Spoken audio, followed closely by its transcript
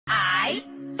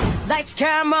Lights,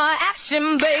 camera,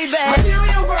 action, baby.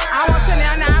 I want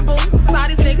Chanel 9 boots. Saw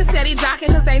these niggas steady jocking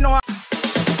cause they know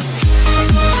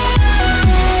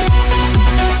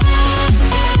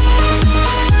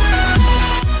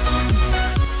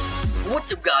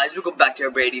What's up, guys? Welcome back to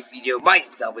our brand new video. My name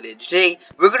is Alvin, and today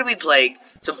we're going to be playing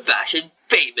some Fashion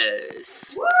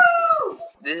Famous. Woo!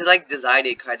 This is like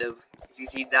designing, kind of. If you've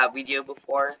seen that video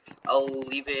before, I'll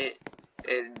leave it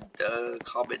in the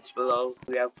comments below.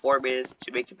 We have 4 minutes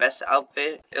to make the best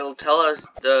outfit. It'll tell us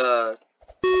the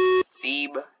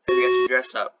theme that we have to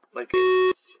dress up like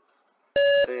it.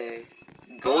 Okay.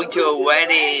 Going to a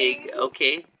wedding.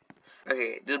 Okay.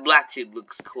 Okay, this black suit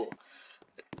looks cool.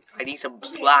 I need some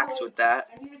slacks with that.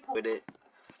 With it.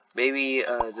 Maybe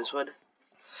this one.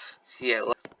 Yeah,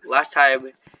 last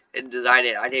time in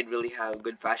designing, I didn't really have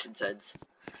good fashion sense.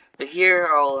 But here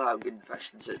I'll have good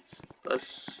fashion sense.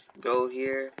 Let's go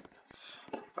here.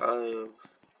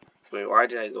 Wait, why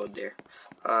did I go in there?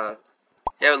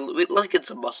 Yeah, let's get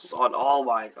some muscles on. Oh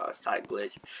my gosh, that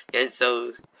glitch. Yeah,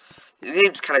 so the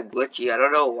game's kind of glitchy. I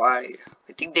don't know why.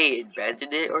 I think they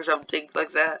abandoned it or something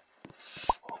like that.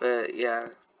 But yeah.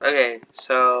 Okay,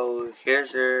 so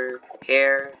here's her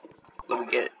hair. Let me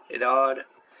get it on.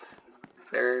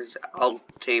 There's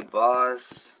Alte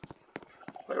Boss,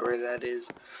 whatever that is.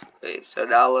 Okay, so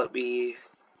now let me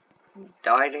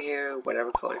dye the hair,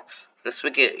 whatever color. Let's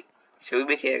make it. Should we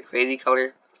make it a crazy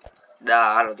color?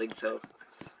 Nah, I don't think so.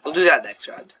 We'll do that next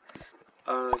round.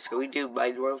 Should we do my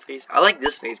normal face? I like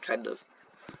this face kind of.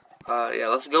 Yeah,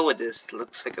 let's go with this. It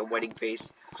looks like a wedding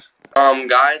face.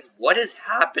 Guys, what is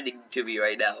happening to me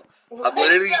right now? I'm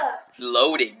literally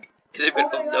floating in the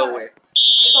middle of nowhere.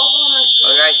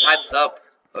 Oh, guys, time's up.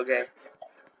 Okay.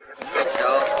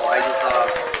 I just saw.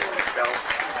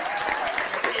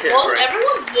 Well,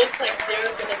 everyone looks like they're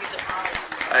gonna be defined.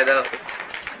 I know.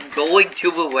 Going to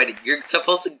a wedding. You're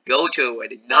supposed to go to a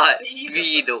wedding, not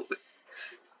be the.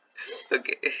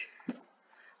 Okay.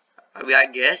 I mean, I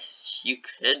guess you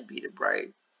could be the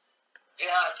bride.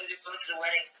 Yeah, because you go to the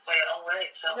wedding for your own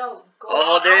wedding, so. No, go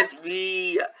out. There's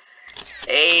me.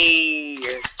 Hey.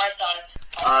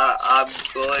 I'm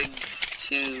going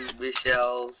to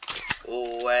Michelle's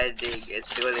wedding. It's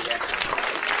doing it again.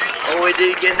 Oh, it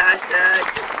didn't get hashtag.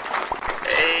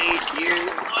 Hey,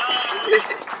 cheers.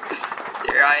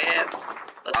 There I am.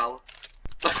 Wow.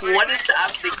 What is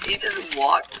happening? He doesn't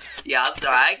walk. Yeah, I'm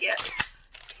sorry.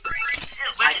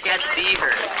 I can't see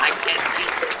her. I can't see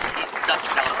her. She's stuck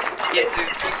down there.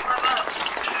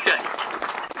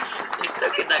 She's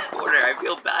stuck in that corner. I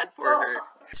feel bad for her.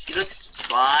 She looks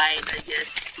fine, I guess.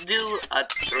 We'll do a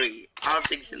 3. I don't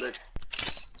think she looks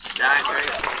that great.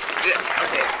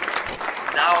 Okay.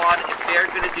 Now on, if they're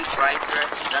gonna do bride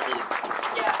dress, that's it.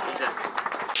 Yeah.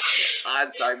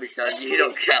 I'm sorry, because you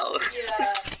don't count.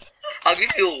 Yeah. I'll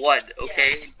give you a 1,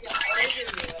 okay?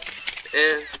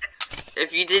 Yeah,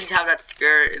 if you didn't have that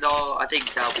skirt and all, I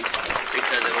think that'll be fine.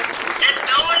 Because it would just be.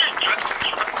 No one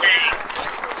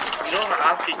you don't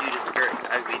have to do the skirt.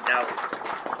 I mean, that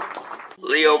was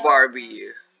Leo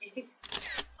Barbie.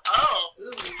 Oh.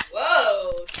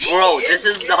 Whoa. Bro, this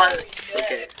is not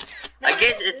okay. I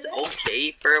guess it's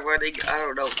okay for a wedding. I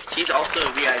don't know. She's also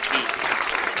a VIP.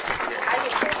 Yeah.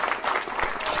 Okay.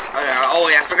 Oh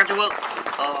yeah, I forgot to look.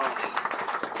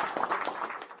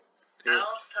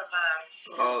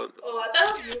 Oh, I thought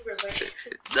it was you for a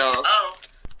second. No. Oh.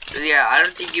 Yeah, I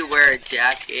don't think you wear a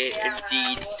jacket and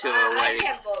jeans to a wedding. I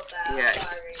can't vote that. Yeah.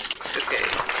 Sorry. Okay.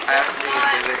 I have to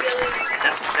do it.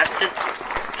 That's just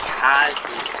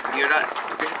casual.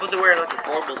 You're supposed to wear like a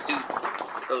formal suit.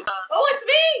 Oh, it's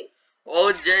me!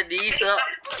 Oh, Janisa.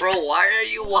 Bro, why are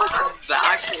you walking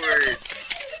backwards?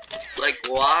 Like,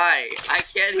 why? I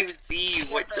can't even see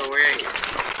what you're wearing.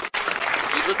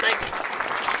 You look like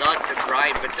not the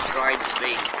bride, but the bride's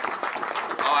face.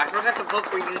 Oh, I forgot to vote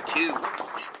for you too.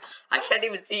 I can't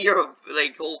even see your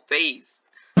like whole face.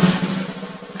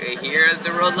 Okay, here's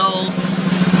the result.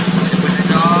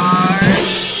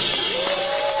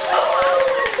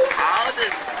 How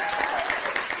did?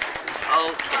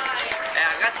 Okay, hey, I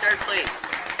got 3rd place.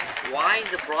 Why is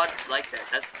the bronze like that?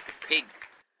 That's pink.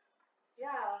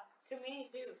 Yeah, to me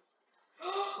too.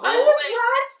 I was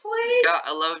last place. Got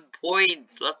 11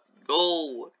 points. Let's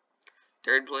go.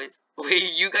 3rd place. Wait,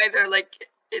 you guys are like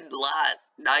in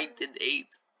last, 9th and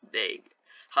 8th. Dang.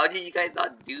 How did you guys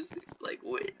not do like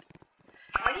win?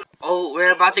 Oh,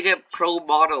 we're about to get pro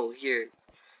model here.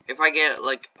 If I get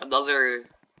like another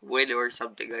win or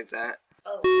something like that.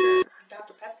 Oh,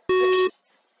 Dr. Pepper.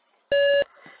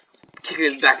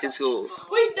 Kicker's back to school.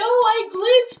 Wait, no, I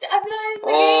glitched.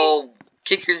 Oh,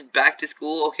 Kicker's back to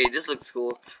school. Okay, this looks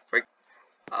cool.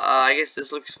 I guess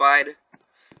this looks fine.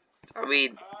 I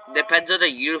mean, depends on the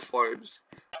uniforms.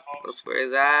 Let's wear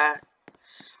that.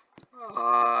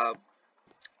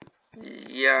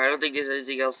 Yeah, I don't think there's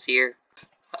anything else here.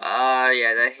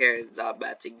 Yeah, that hair is not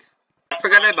matching. I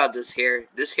forgot about this hair.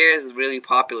 This hair is really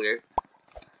popular.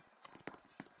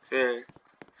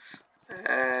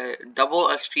 Double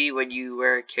XP when you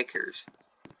wear kickers.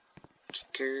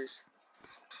 Kickers.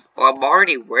 Well, I'm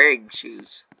already wearing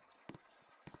shoes.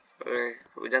 I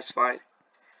mean, that's fine.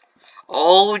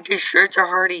 Oh, the shirts are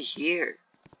already here.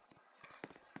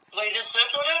 Wait, the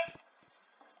shirts on it?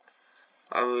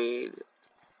 I mean,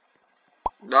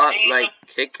 not like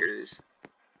kickers.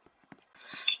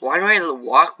 Why do I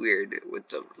walk weird with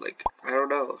them? Like, I don't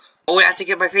know. Oh, wait, I have to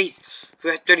get my face. We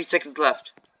have 30 seconds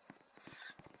left.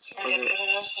 I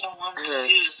don't want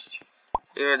shoes.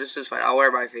 You know, this is fine. I'll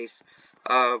wear my face.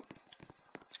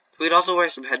 We can also wear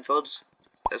some headphones.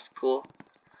 That's cool.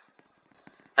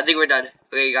 I think we're done.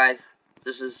 Okay, guys.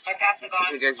 This is. My pants are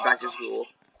gone. You guys back to school.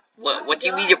 What do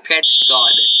you mean your pants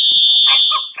gone?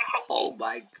 Oh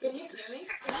my Can you goodness. hear me?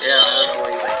 Yeah, I don't know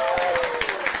where you went.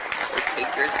 Okay,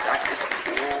 girls back to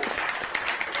school.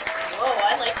 Whoa,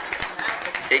 I like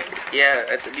that. Yeah,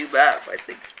 it's a new map, I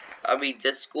think. I mean,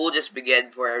 the school just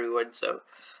began for everyone, so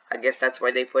I guess that's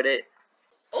why they put it.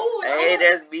 Oh, Hey,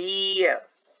 there's me.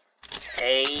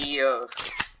 Hey,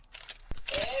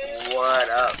 what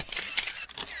up,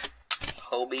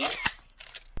 homie?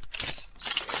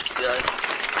 Just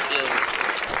chill.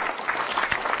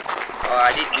 Oh,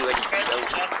 I didn't do anything though.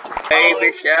 Hey,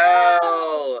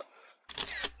 Michelle.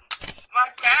 My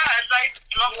pants, I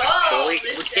lost my So we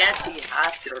can't see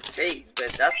half your face, but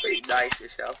that's pretty nice,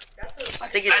 Michelle. I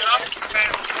think it's. I lost my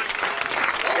pants.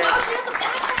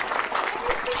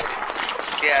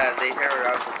 Yeah, they tear it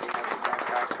out when they have the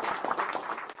backpacks.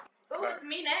 Oh, it's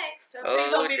me next.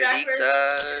 Oh,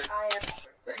 Denisa.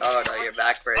 Oh no, you're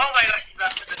back first. Oh my gosh, she's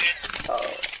back first again.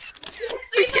 Oh.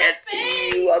 We can't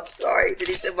see you. I'm sorry,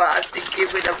 Denisa, but I have to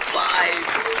give it a 5.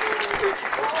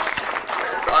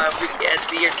 Sorry, we can't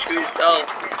see your true self.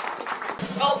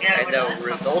 Oh, yeah, And the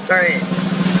results are in.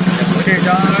 The winners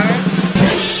are.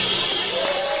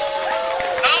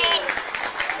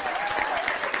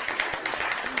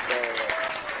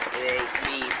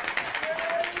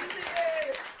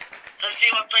 Let's see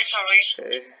what place are we.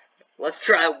 Okay. Let's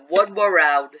try one more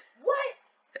round. What?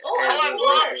 Oh, And I we'll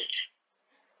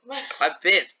won. I'm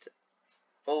 5th.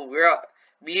 Oh, we're up.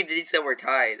 Me and Denisa were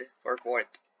tied for 4th,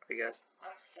 I guess.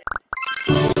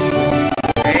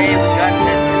 Hey, we got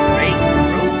this great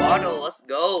pro model. Let's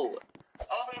go.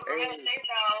 Oh, we're gonna save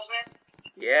now, Alvin.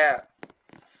 Yeah.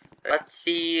 Let's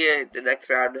see the next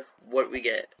round what we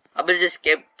get. I'm gonna just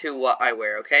skip to what I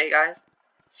wear, okay, guys?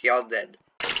 See y'all then.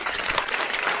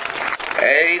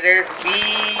 Hey, there's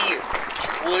me.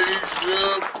 What is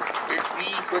up? It's me,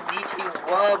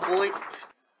 Konnichiwa, boys.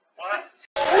 What?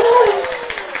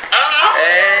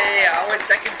 Hey, I won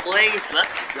 2nd place.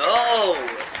 Let's go.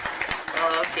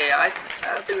 Okay, I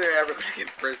don't think we're ever gonna get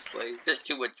 1st place. There's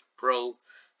too much pro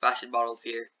fashion models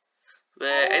here.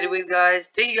 But anyways, guys,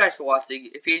 thank you guys for watching.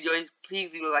 If you enjoyed,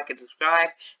 please leave a like and subscribe.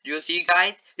 And we'll see you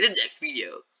guys in the next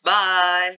video. Bye.